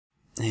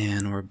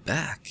And we're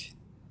back.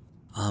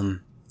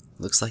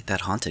 Looks like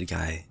that haunted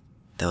guy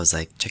that was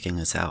like checking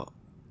us out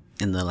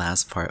in the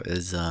last part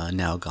is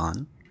now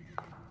gone.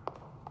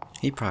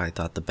 He probably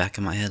thought the back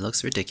of my head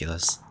looks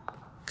ridiculous,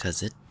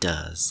 'cause it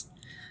does.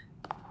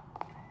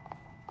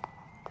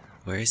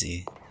 Where is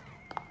he?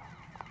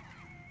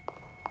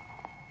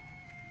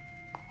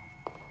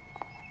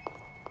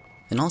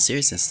 In all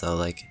seriousness though,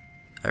 like,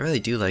 I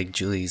really do like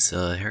Julie's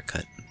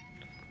haircut.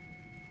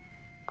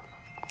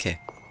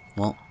 Okay,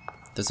 well,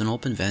 there's an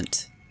open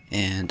vent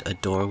and a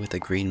door with a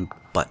green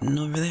button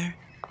over there.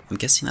 I'm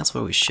guessing that's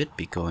where we should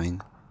be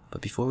going.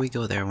 But before we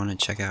go there, I want to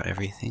check out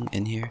everything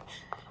in here.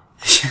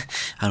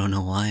 I don't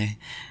know why.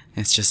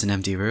 It's just an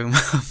empty room.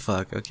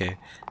 Fuck, okay.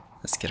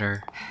 Let's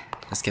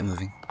get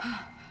moving.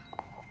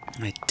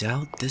 I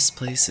doubt this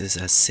place is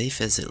as safe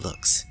as it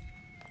looks.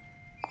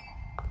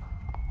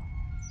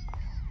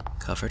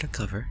 Cover to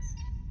cover.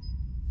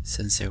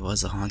 Since there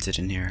was a haunted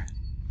in here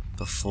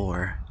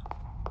before.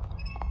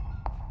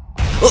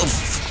 Oh,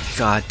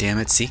 god damn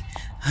it, see?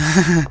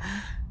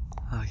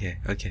 Okay,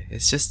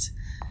 it's just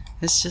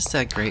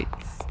that great.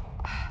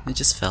 It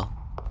just fell.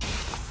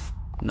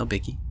 No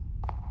biggie.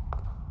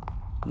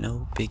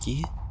 No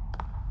biggie.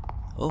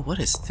 Oh, what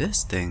is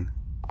this thing?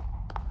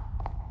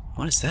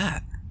 What is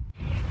that?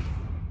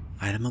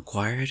 Item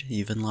acquired.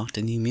 You've unlocked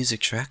a new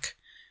music track.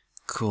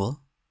 Cool.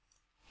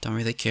 Don't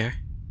really care.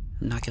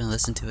 I'm not gonna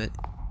listen to it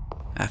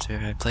after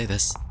I play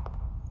this.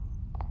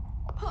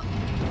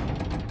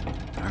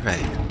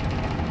 Alright.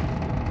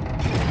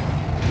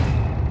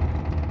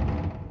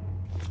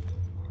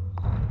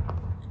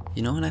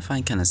 You know what I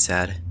find kinda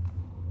sad?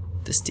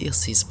 This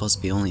DLC is supposed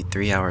to be only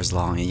 3 hours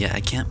long, and yet I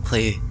can't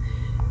play.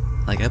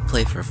 Like, I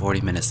played for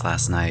 40 minutes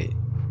last night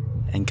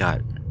and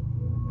got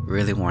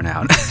really worn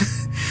out.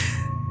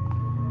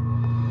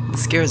 The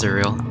scares are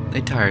real.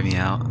 They tire me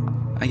out.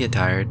 I get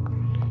tired.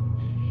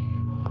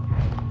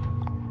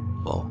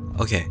 Whoa,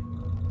 okay.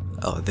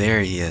 Oh,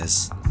 there he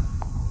is.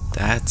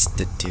 That's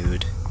the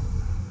dude.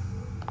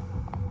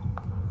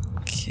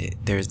 Okay,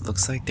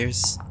 looks like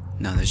there's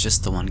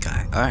just the one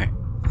guy. Alright,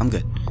 I'm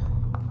good.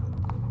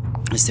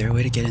 Is there a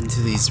way to get into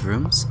these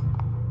rooms?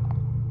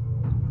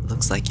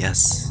 Looks like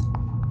yes.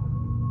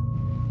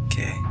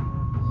 Okay.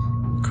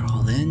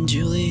 Crawl in,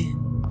 Julie.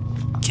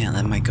 Can't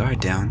let my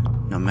guard down,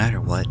 no matter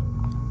what.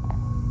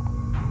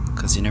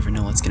 'Cause you never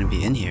know what's gonna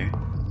be in here.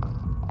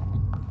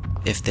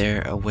 If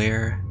they're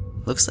aware.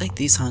 Looks like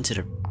these haunted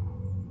are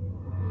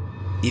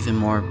even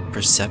more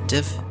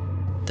perceptive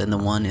than the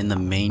ones in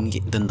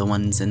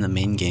the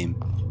main game.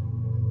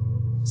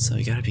 So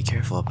you gotta be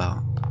careful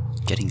about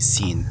getting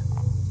seen.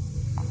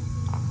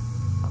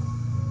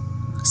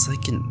 Looks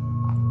like an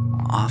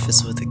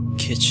office with a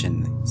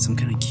kitchen, some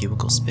kind of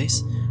cubicle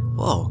space.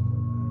 Whoa,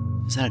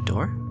 is that a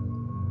door?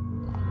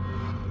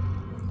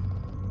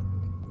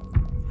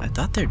 I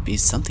thought there'd be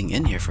something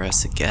in here for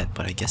us to get,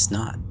 but I guess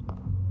not.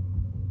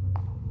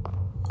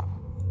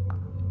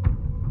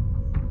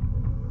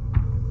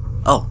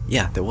 Oh,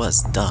 yeah, there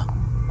was, duh.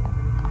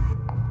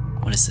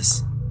 What is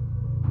this?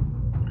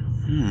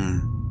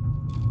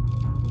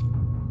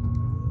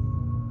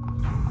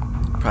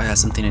 Probably has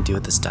something to do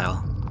with this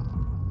dial.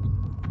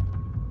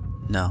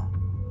 No.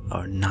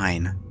 Oh,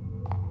 9.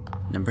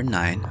 Number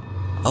 9.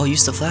 Oh,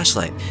 use the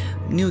flashlight.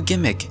 New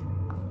gimmick.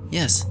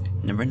 Yes,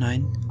 number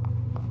 9.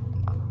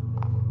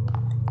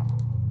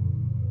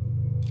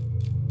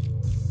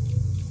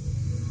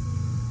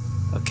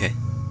 Okay.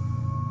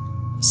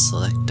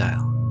 Select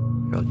dial.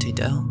 Rotate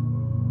dial.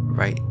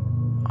 Right.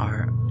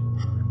 R.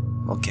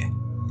 Okay.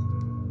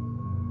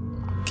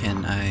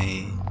 Can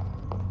I...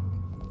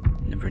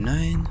 Number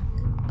 9.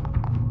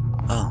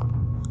 Oh.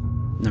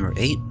 Number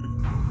 8.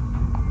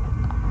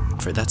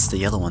 That's the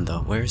yellow one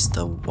though. Where's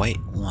the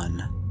white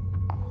one?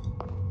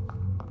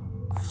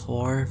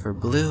 4 for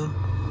blue.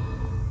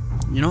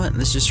 You know what?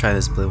 Let's just try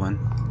this blue one.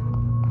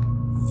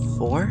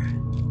 4.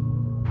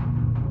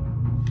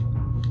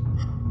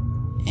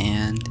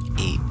 And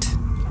 8.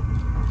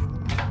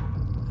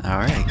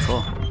 Alright,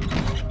 cool.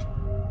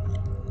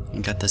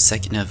 You got the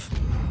second of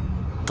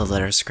the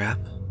letter scrap.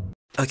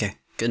 Okay,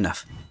 good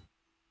enough.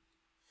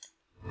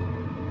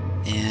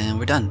 And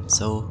we're done,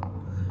 so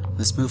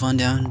let's move on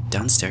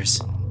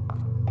downstairs.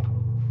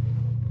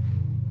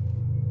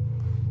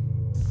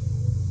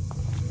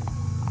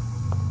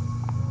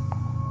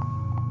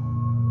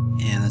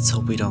 And let's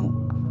hope we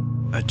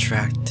don't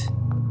attract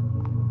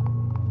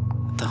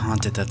the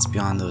haunted that's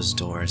beyond those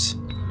doors.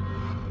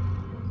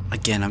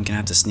 Again, I'm gonna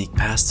have to sneak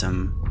past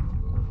him.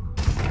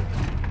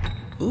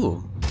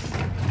 Ooh.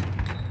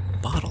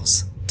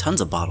 Bottles.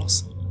 Tons of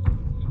bottles.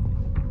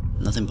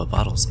 Nothing but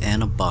bottles.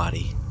 And a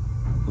body.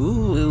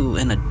 Ooh,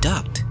 and a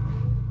duct.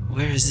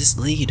 Where does this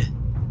lead?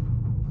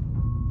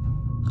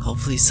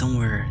 Hopefully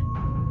somewhere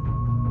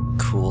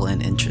cool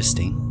and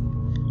interesting.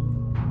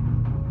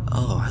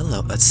 Oh,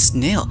 hello. A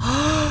snail.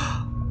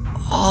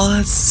 Oh,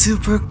 that's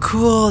super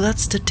cool.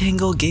 That's the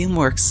Tango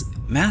Gameworks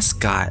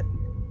mascot.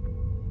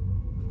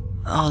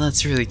 Oh,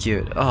 that's really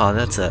cute. Oh,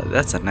 that's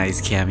a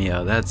nice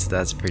cameo.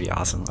 That's pretty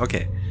awesome.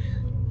 Okay.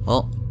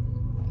 Well,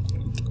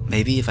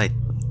 Maybe if I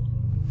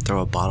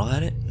throw a bottle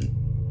at it?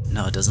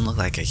 No, it doesn't look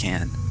like I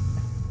can.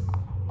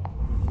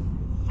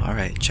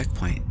 Alright,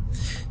 checkpoint.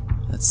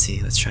 Let's see,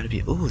 let's try to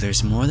be... Ooh,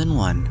 there's more than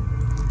one.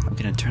 I'm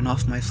gonna turn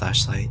off my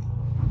flashlight,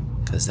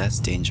 because that's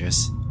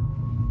dangerous.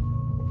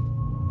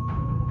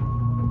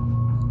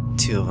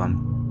 2 of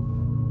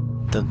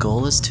them. The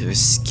goal is to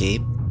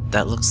escape.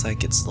 That looks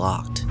like it's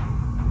locked.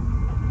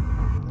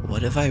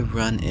 What if I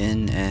run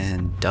in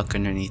and duck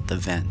underneath the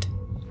vent?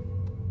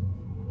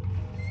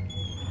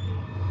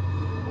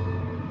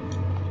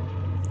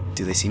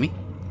 Do they see me?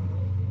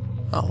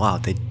 Oh wow,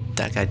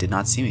 that guy did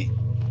not see me.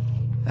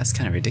 That's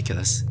kind of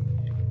ridiculous.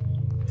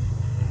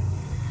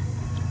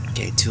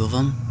 Okay, 2 of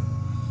them.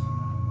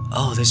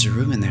 Oh, there's a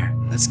room in there.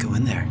 Let's go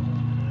in there.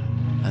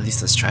 At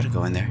least let's try to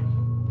go in there.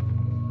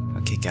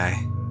 Okay,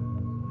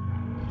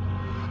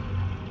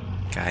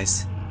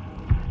 guys.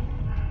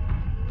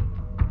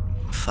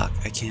 Fuck,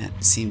 I can't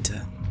seem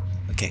to...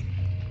 Okay.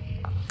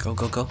 Go.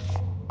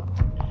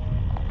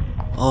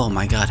 Oh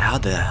my god, how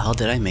the hell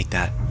did I make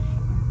that?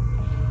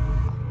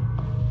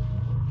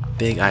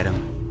 Big item.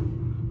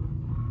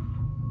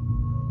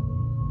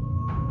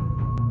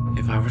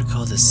 If I were to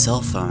call this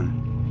cell phone,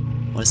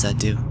 what does that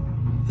do?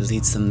 It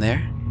leads them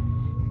there?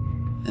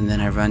 And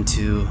then I run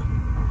to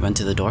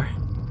the door?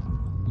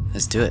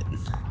 Let's do it.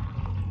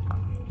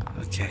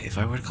 Okay, if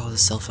I were to call the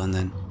cell phone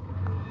then...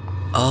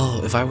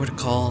 Oh, if I were to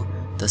call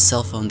the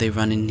cell phone, they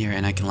run in here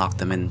and I can lock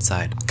them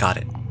inside. Got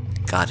it.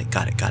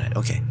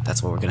 Okay,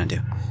 that's what we're gonna do.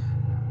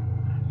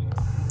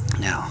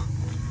 Now,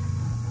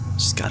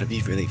 just gotta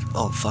be really...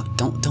 Oh, fuck,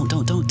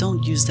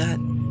 don't use that.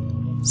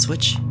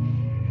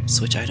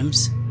 Switch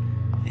items.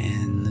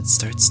 And let's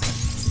start...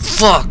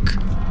 Fuck!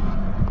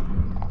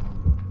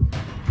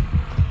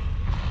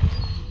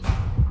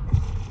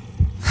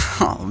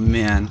 Oh,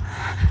 man.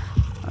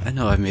 I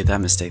know I've made that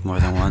mistake more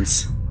than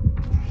once.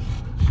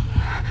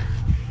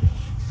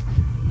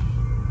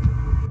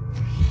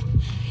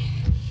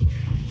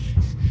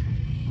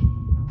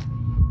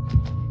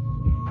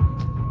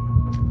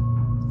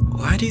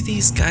 Why do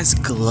these guys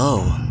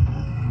glow?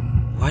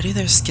 Why do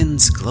their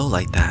skins glow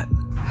like that?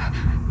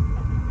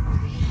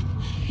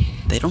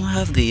 They don't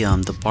have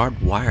the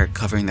barbed wire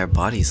covering their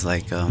bodies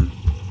like the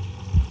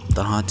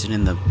Haunted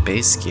in the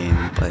base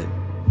game, but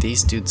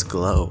these dudes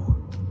glow.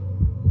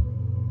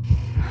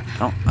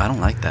 I don't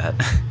like that.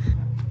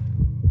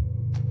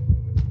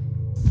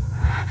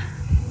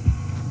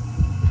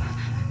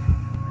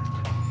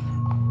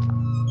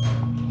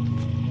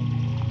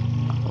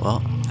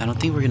 Well, I don't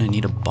think we're gonna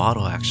need a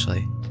bottle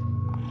actually.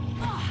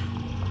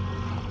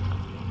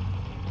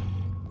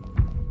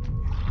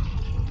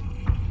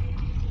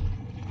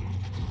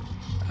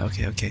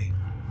 Okay.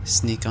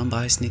 Sneak on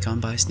by.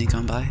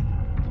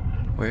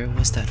 Where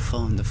was that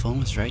phone? The phone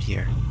was right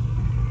here.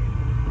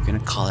 We're gonna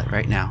call it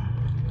right now.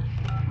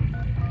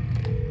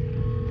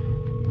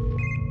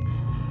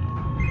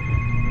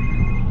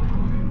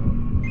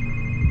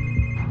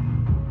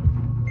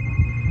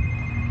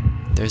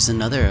 There's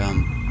another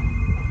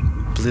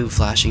blue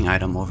flashing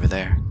item over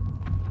there.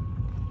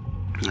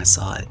 I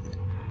saw it.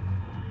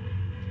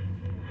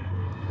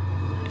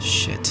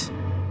 Shit.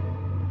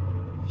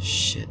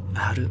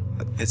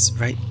 It's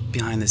right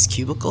behind this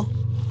cubicle?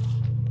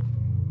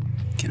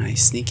 Can I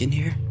sneak in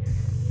here?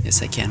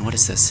 Yes, I can. What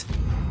is this?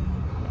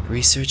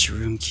 Research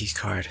room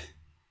keycard.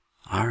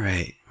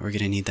 Alright, we're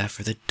gonna need that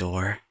for the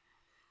door.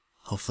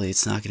 Hopefully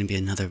it's not gonna be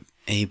another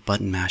A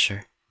button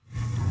masher.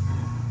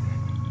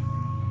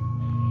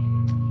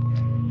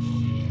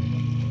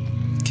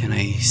 Can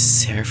I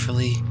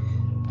carefully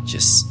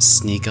just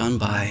sneak on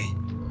by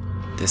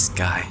this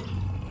guy?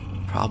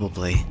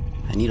 Probably.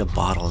 I need a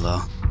bottle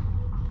though,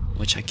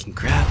 which I can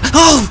grab.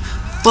 Oh!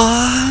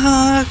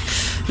 Fuck!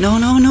 No.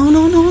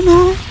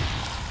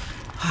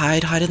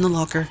 Hide in the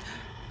locker.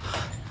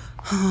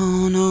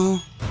 Oh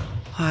no.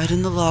 Hide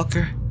in the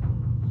locker.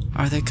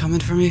 Are they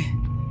coming for me?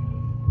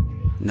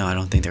 No, I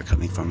don't think they're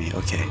coming for me.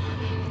 Okay.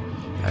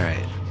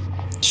 Alright.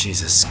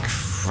 Jesus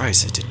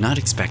Christ, I did not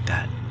expect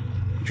that.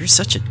 You're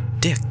such a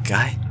dick,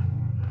 guy.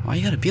 Why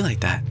you gotta be like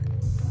that?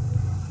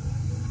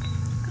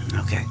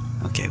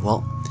 Okay,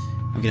 well,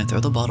 I'm gonna throw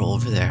the bottle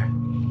over there.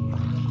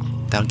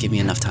 That'll give me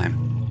enough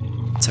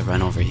time to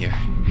run over here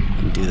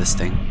and do this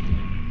thing.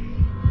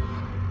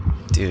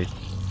 Dude,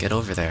 get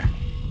over there.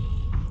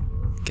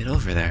 Get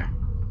over there.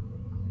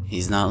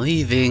 He's not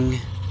leaving.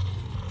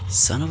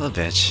 Son of a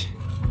bitch.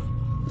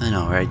 I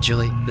know, right,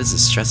 Julie? This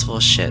is stressful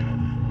as shit.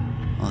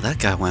 Well, that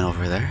guy went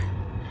over there.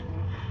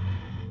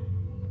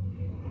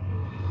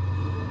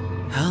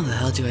 How the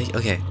hell do I...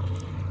 Okay,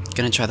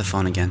 gonna try the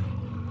phone again.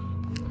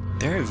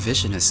 Their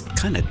vision is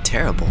kinda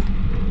terrible.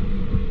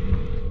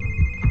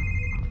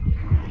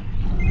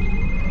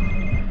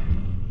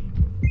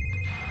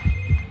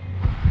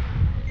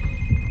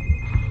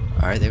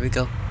 Alright, there we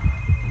go.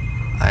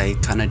 I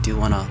kinda do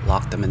wanna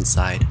lock them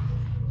inside.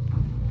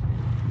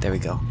 There we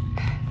go.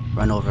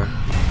 Run over.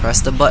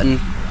 Press the button.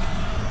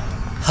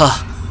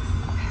 Huh.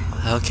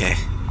 Okay.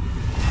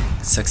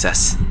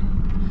 Success.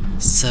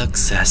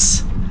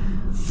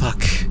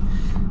 Fuck.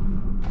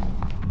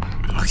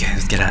 Okay,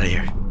 let's get out of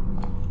here.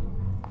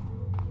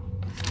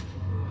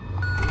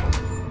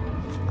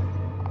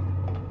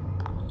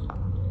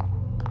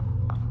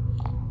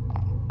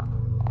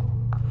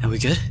 Are we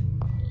good?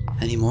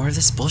 Any more of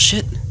this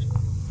bullshit?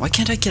 Why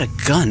can't I get a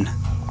gun?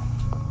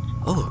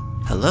 Oh,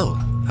 hello.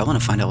 I want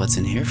to find out what's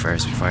in here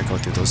first before I go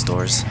through those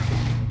doors.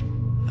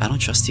 I don't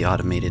trust the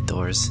automated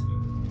doors.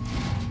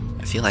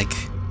 I feel like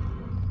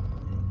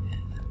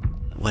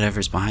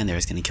whatever's behind there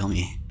is gonna kill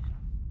me.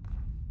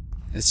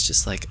 It's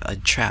just like a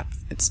trap.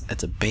 It's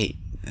a bait.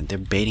 And they're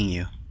baiting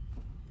you.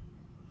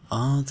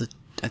 Oh,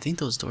 I think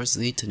those doors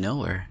lead to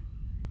nowhere.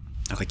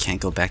 Oh, I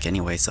can't go back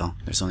anyway, so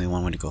there's only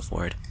one way to go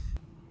forward.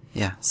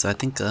 Yeah, so I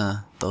think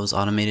those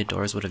automated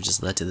doors would have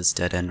just led to this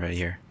dead end right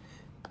here.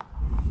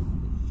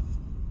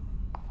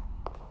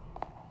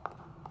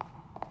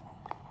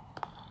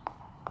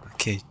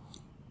 Okay,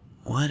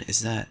 what is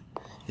that?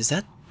 Is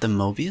that the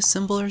Mobius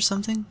symbol or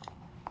something?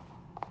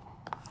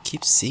 I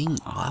keep seeing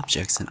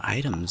objects and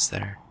items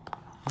that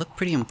look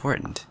pretty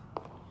important.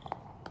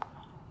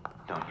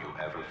 Don't you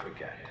ever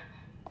forget.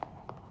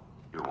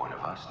 You're one of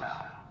us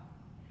now.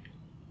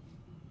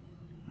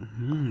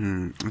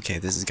 Okay,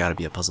 this has got to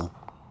be a puzzle.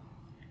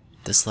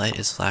 This light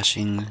is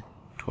flashing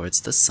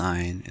towards the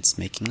sign. It's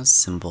making a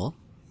symbol.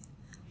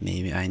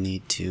 Maybe I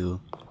need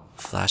to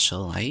flash a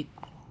light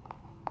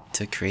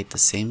to create the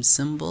same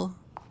symbol?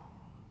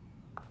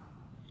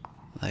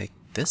 Like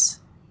this?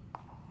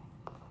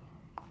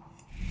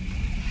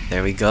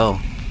 There we go.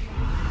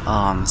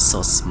 Oh, I'm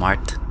so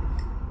smart.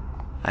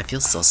 I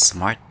feel so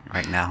smart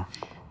right now.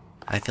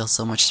 I feel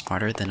so much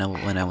smarter than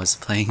when I was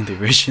playing the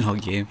original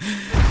game.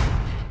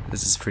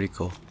 This is pretty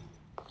cool.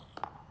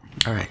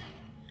 Alright.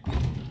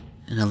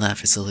 In a lab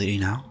facility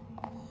now.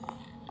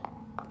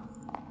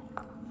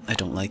 I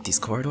don't like these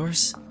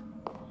corridors.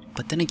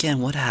 But then again,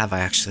 what have I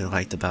actually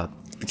liked about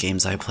the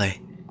games I play?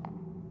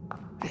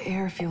 The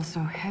air feels so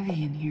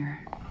heavy in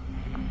here.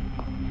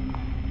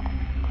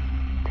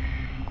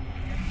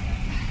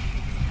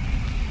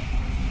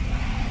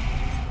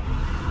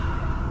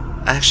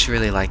 I actually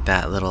really like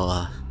that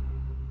little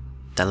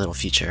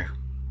feature.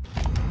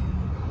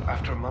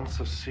 After months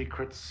of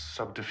secrets,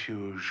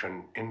 subterfuge,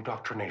 and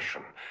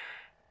indoctrination,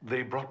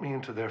 they brought me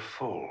into their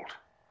fold.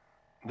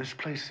 This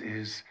place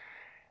is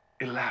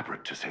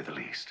elaborate, to say the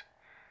least.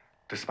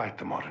 Despite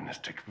the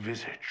modernistic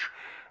visage,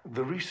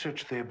 the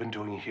research they have been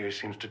doing here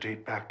seems to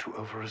date back to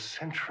over a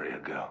century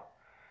ago.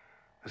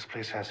 This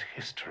place has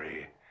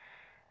history,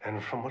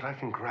 and from what I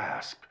can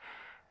grasp,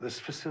 this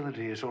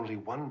facility is only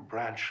one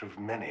branch of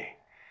many.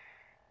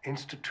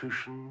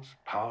 Institutions,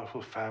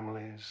 powerful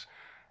families,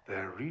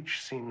 their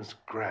reach seems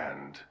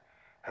grand,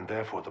 and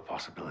therefore the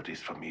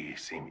possibilities for me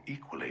seem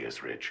equally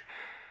as rich.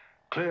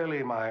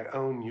 Clearly, my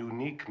own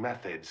unique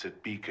methods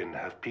at Beacon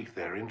have piqued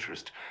their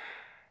interest,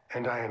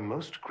 and I am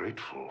most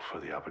grateful for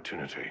the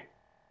opportunity.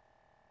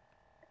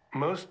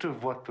 Most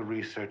of what the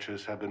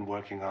researchers have been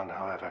working on,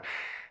 however,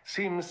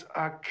 seems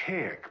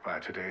archaic by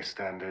today's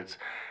standards.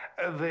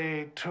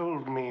 They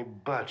told me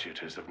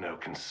budget is of no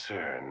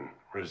concern.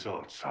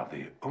 Results are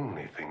the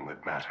only thing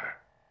that matter.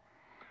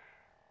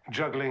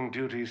 Juggling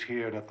duties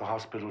here and at the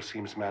hospital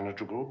seems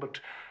manageable, but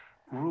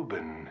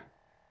Reuben,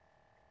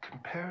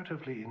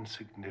 comparatively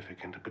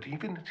insignificant, but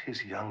even at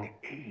his young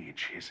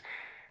age, his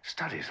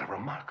studies are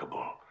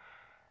remarkable.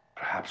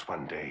 Perhaps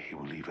one day he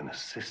will even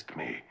assist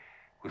me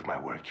with my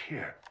work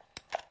here.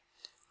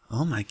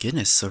 Oh my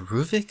goodness, so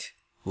Ruvik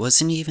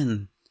wasn't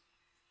even,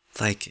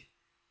 like,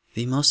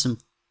 the most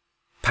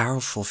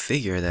powerful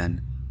figure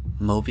then.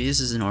 Mobius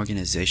is an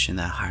organization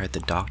that hired the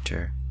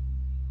doctor.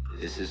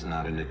 This is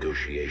not a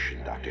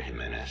negotiation, Dr.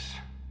 Jimenez.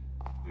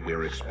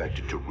 We're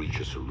expected to reach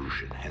a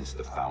solution, hence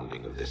the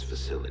founding of this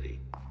facility.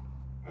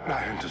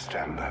 I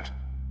understand that,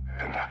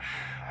 and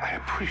I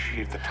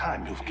appreciate the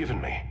time you've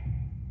given me.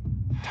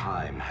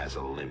 Time has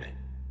a limit,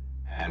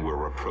 and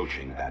we're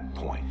approaching that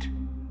point.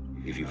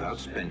 If you've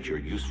outspent your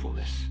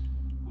usefulness,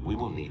 we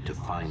will need to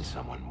find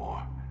someone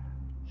more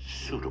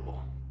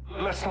suitable.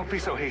 Let's not be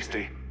so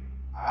hasty.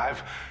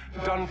 I've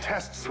done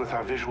tests with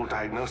our visual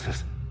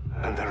diagnosis,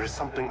 and there is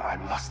something I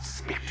must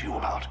speak to you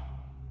about.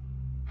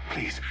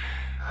 Please,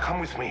 come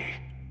with me.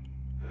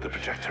 The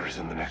projector is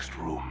in the next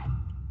room.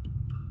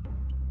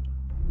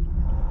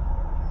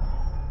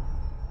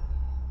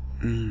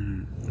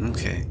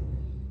 Okay.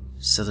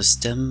 So the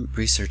STEM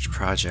research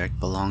project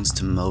belongs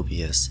to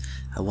Mobius.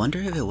 I wonder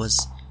if it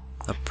was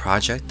a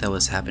project that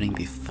was happening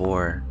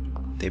before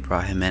they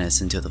brought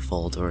Jimenez into the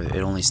fold, or it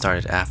only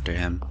started after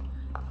him.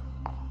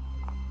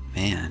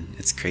 Man,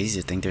 it's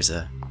crazy to think there's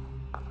a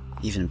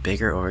even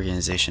bigger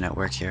organization at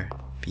work here,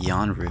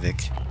 beyond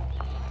Ruvik.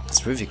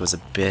 Because Ruvik was a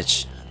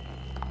bitch.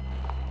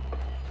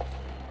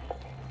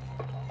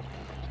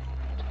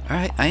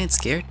 Alright, I ain't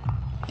scared.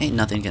 Ain't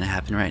nothing gonna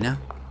happen right now.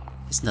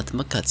 It's nothing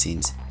but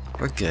cutscenes.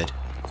 We're good.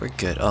 We're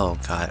good. Oh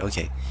god,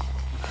 okay.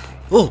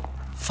 Oh,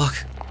 fuck.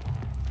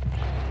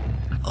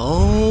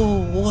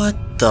 Oh,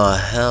 what the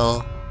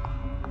hell?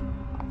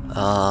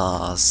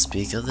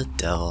 Speak of the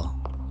devil.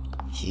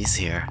 He's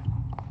here.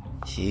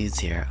 He's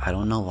here. I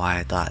don't know why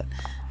I thought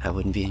I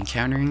wouldn't be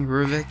encountering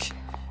Ruvik,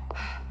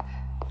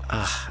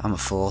 Ugh, I'm a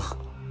fool.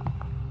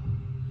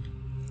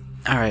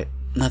 Alright,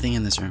 nothing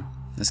in this room.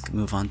 Let's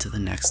move on to the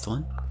next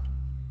one.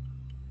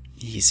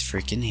 He's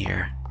freaking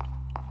here.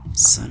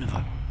 Son of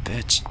a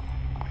bitch.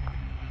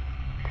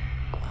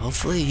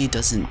 Hopefully he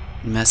doesn't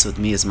mess with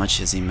me as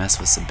much as he messed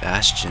with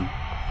Sebastian.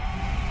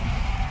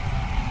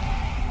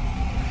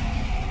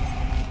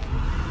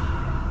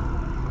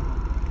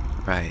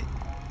 Right.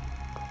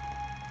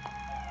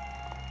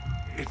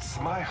 It's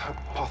my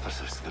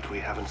hypothesis that we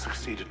haven't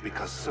succeeded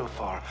because so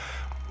far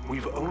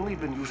we've only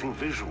been using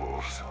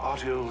visuals,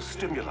 audio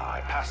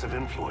stimuli, passive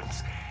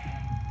influence,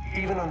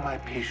 even on my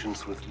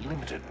patients with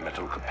limited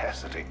mental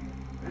capacity.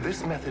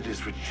 This method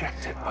is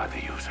rejected by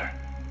the user.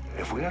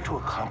 If we are to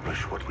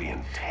accomplish what we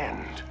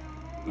intend,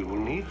 we will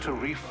need to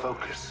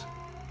refocus.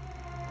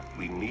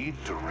 We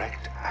need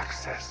direct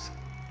access.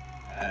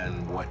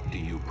 And what do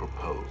you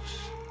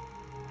propose?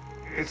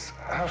 It's,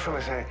 how shall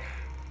I say,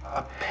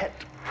 a pet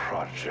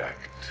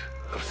project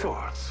of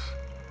sorts.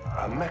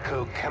 A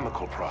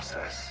mecho-chemical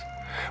process.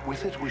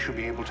 With it, we should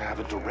be able to have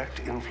a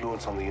direct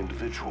influence on the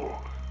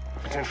individual,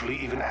 potentially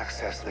even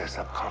access their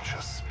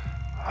subconscious.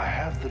 I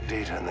have the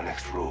data in the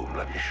next room.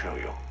 Let me show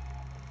you.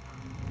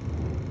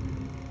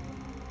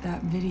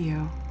 That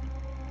video.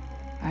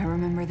 I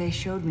remember they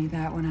showed me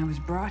that when I was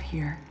brought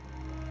here.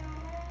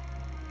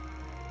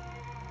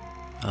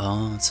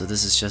 Oh, so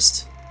this is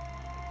just...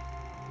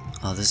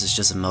 Oh, this is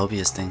just a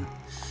Mobius thing.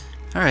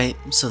 Alright,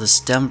 so the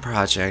STEM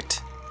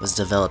project was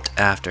developed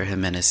after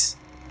Jimenez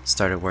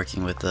started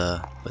working with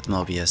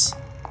Mobius.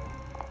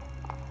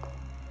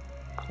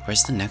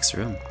 Where's the next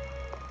room?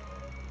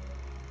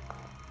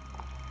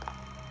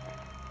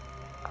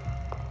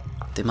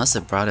 They must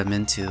have brought him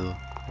in to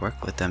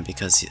work with them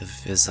because of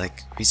his,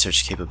 like,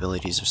 research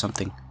capabilities or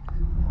something.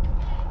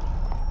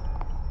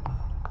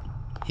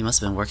 He must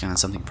have been working on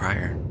something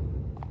prior.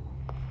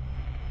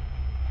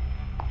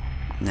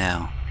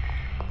 Now,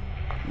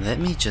 let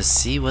me just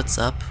see what's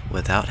up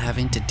without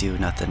having to do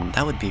nothing.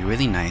 That would be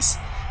really nice.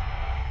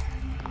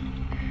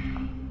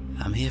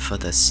 I'm here for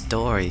the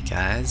story,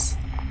 guys.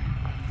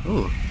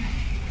 Ooh.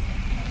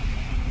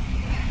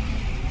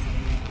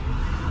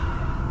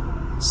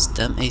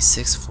 STEM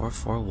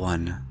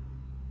A6441.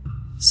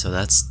 So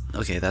that's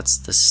okay. That's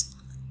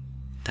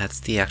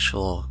the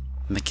actual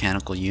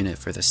mechanical unit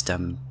for the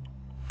STEM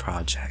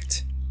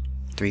project.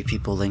 3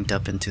 people linked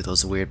up into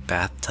those weird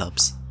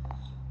bathtubs.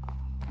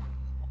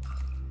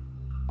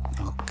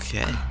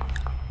 Okay.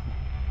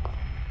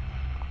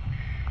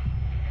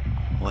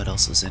 What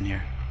else is in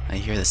here? I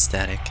hear the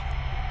static.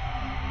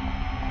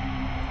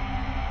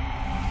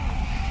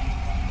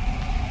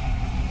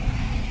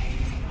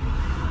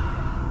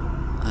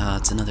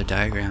 It's another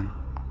diagram.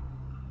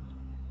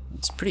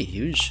 It's pretty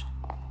huge.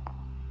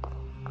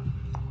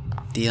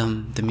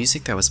 The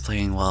music that was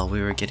playing while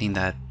we were getting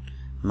that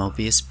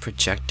Mobius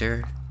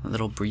projector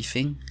little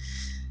briefing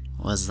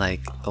was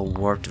like a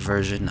warped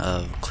version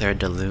of Claire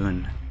de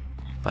Lune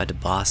by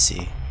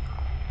Debussy.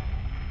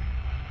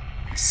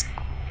 It's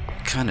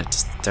kind of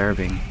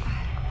disturbing,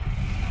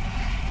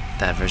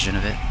 that version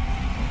of it.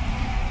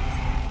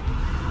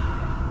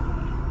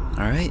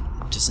 Alright,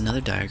 just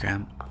another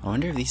diagram. I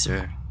wonder if these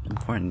are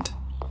important.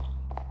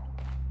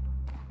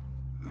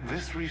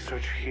 This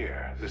research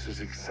here, this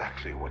is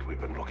exactly what we've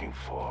been looking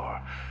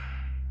for.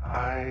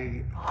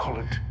 I call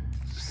it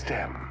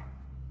STEM.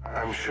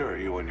 I'm sure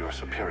you and your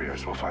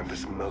superiors will find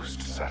this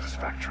most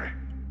satisfactory.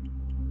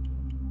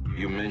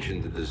 You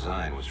mentioned the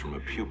design was from a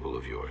pupil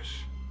of yours.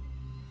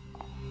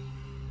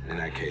 In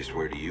that case,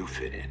 where do you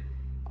fit in?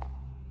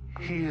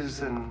 He is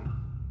an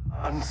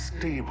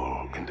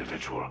unstable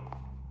individual.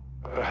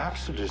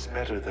 Perhaps it is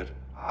better that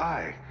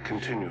I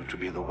continue to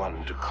be the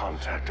one to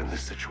contact in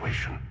this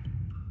situation.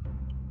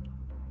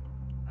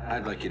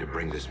 I'd like you to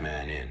bring this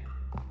man in.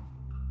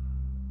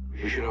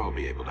 You should all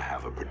be able to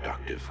have a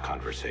productive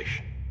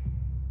conversation.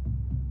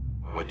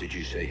 What did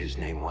you say his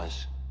name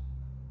was?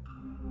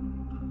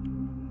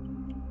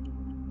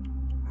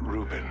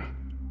 Ruben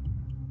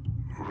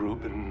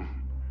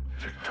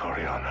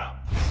Victoriano.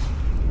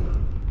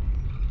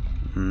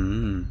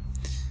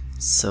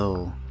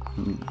 So,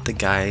 the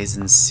guys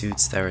in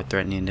suits that were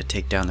threatening to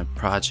take down the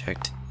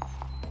project,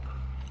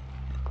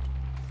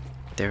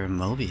 they were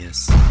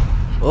Mobius.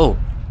 Oh!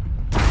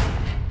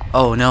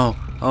 Oh no!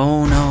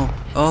 Oh no!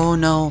 Oh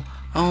no!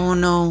 Oh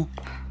no!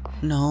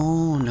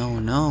 No, no,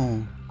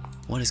 no.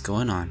 What is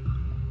going on?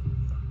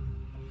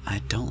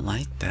 I don't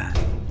like that.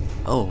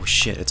 Oh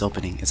shit, it's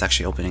opening. It's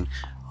actually opening.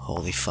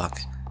 Holy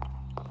fuck.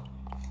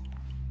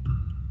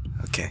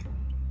 Okay.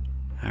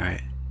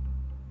 Alright.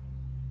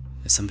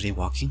 Is somebody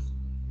walking?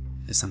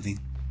 Is something...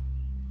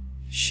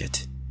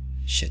 Shit.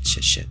 Shit,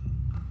 shit, shit.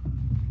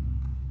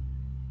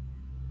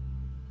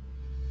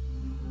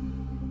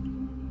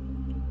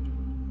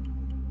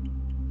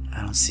 I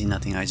don't see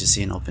nothing, I just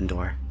see an open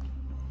door.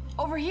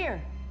 Over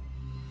here.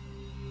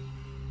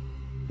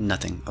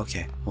 Nothing.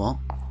 Okay, well...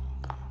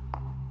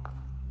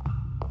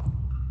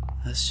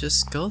 let's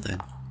just go then.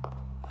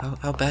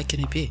 How bad can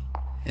it be?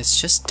 It's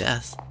just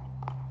death.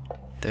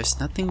 There's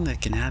nothing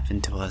that can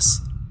happen to us.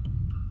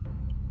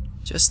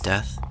 Just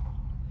death.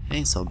 It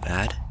ain't so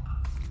bad.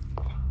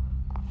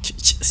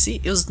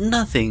 See, it was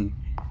nothing.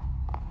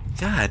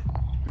 God,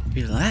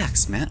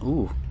 relax, man.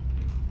 Ooh.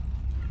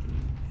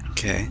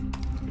 Okay.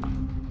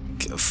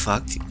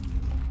 Fuck.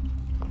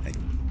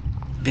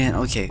 Man,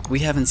 okay, we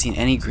haven't seen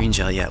any green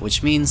gel yet,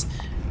 which means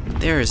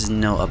there is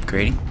no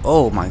upgrading.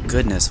 Oh my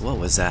goodness, what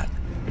was that?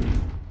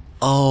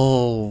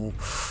 Oh.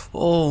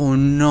 Oh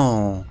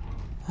no.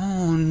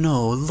 Oh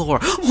no,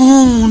 Laura.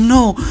 Oh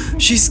no,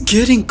 she's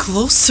getting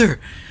closer.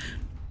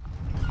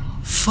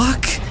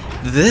 Fuck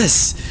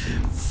this.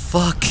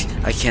 Fuck.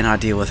 I cannot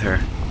deal with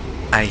her.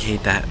 I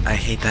hate that. I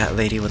hate that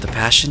lady with a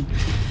passion.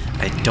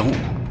 I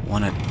don't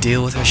want to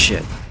deal with her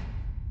shit.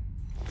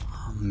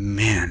 Oh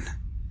man.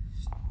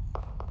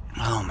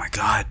 Oh my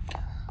god.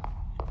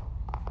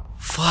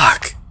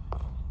 Fuck.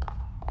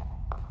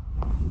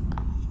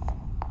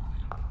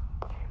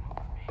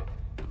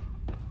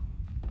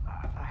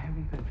 I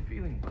haven't been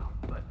feeling well,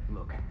 but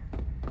look,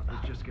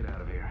 let's just get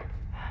out of here.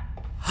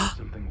 There's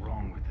something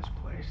wrong with this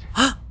place.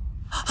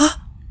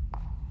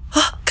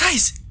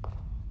 Guys!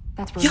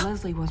 That's where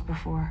Leslie was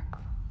before.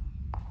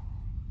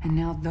 And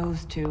now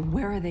those two,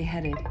 where are they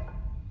headed?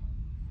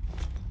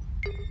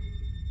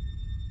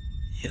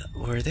 Yeah,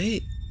 were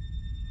they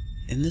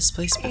in this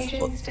place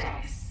before? Agent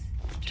status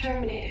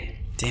terminated.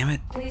 Damn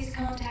it. Please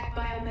contact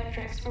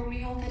biometrics for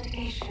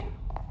reauthentication.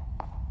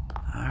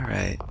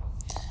 Alright.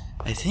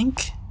 I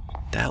think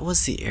that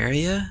was the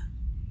area.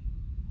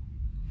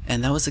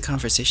 And that was the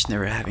conversation they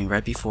were having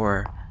right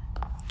before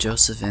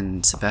Joseph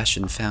and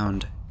Sebastian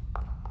found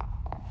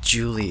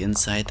Julie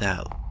inside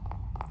that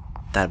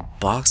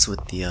box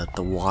with the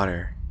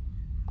water.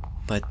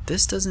 But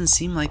this doesn't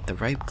seem like the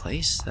right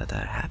place that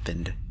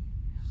happened.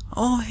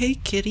 Oh, hey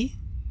kitty.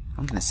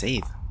 I'm gonna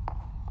save.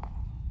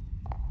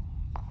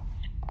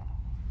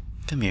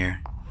 Come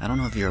here. I don't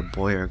know if you're a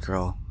boy or a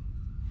girl,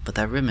 but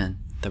that ribbon,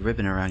 the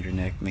ribbon around your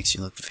neck makes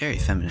you look very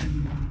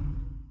feminine.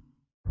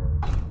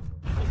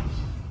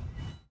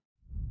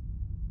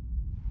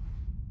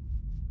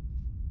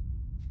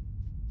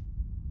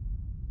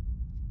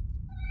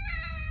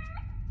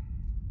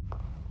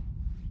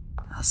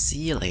 I'll see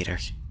you later.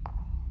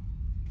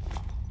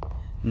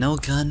 No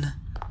gun,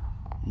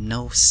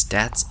 no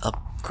stats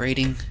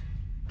upgrading.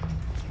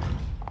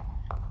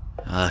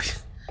 Ugh,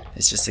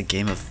 it's just a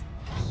game of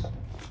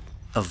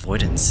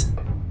avoidance.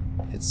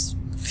 It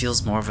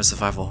feels more of a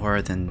survival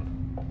horror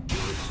than...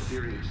 You'll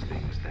experience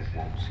things that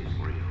won't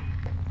seem real,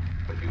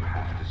 but you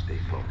have to stay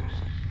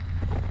focused.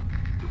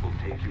 It will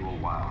take you a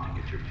while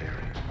to get your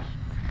bearings,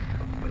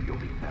 but you'll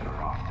be better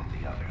off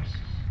than the others.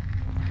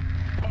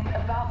 And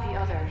about the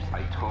others,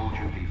 I told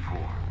you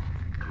before,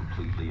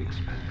 completely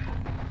expendable.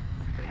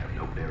 They have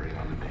no bearing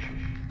on the mission.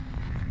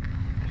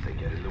 If they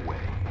get in the way,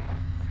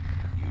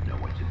 you know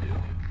what to do.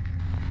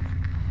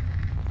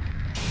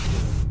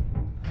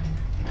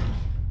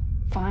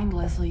 Find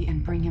Leslie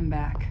and bring him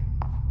back.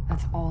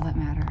 That's all that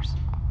matters.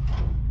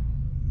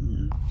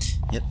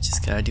 Yep,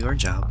 just gotta do our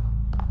job.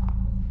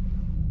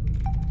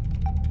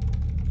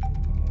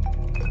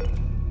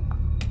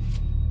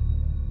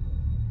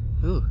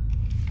 Ooh,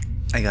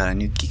 I got a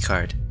new key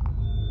card.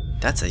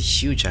 That's a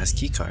huge ass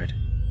key card.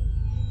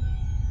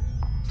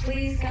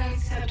 please guide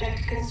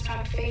subject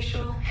construct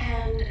facial,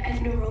 hand,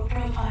 and neural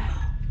profile.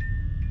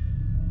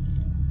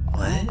 I don't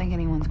What? think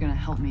anyone's gonna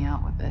help me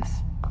out with this.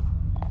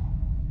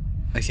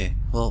 Okay,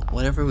 well,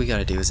 whatever we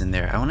gotta do is in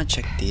there. I wanna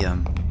check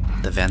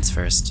the vents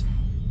first.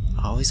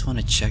 I always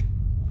wanna check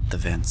the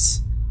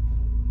vents.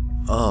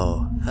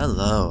 Oh,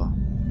 hello.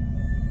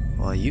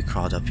 Well, you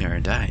crawled up here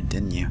and died,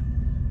 didn't you?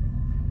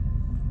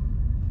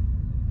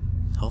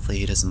 Hopefully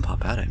he doesn't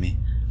pop out at me.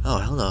 Oh,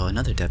 hello,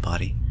 another dead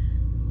body.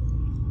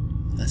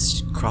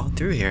 Let's crawl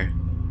through here.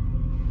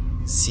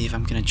 See if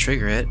I'm gonna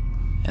trigger it,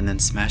 and then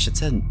smash its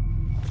head.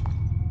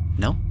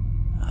 Nope?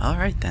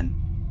 Alright then.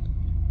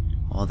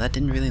 Well, that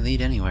didn't really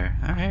lead anywhere.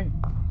 Alright.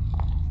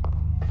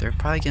 They're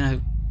probably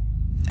gonna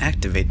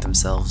activate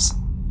themselves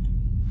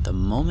the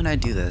moment I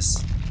do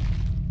this.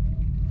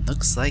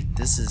 Looks like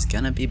this is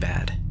gonna be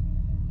bad.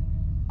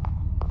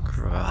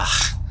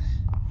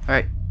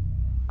 Alright.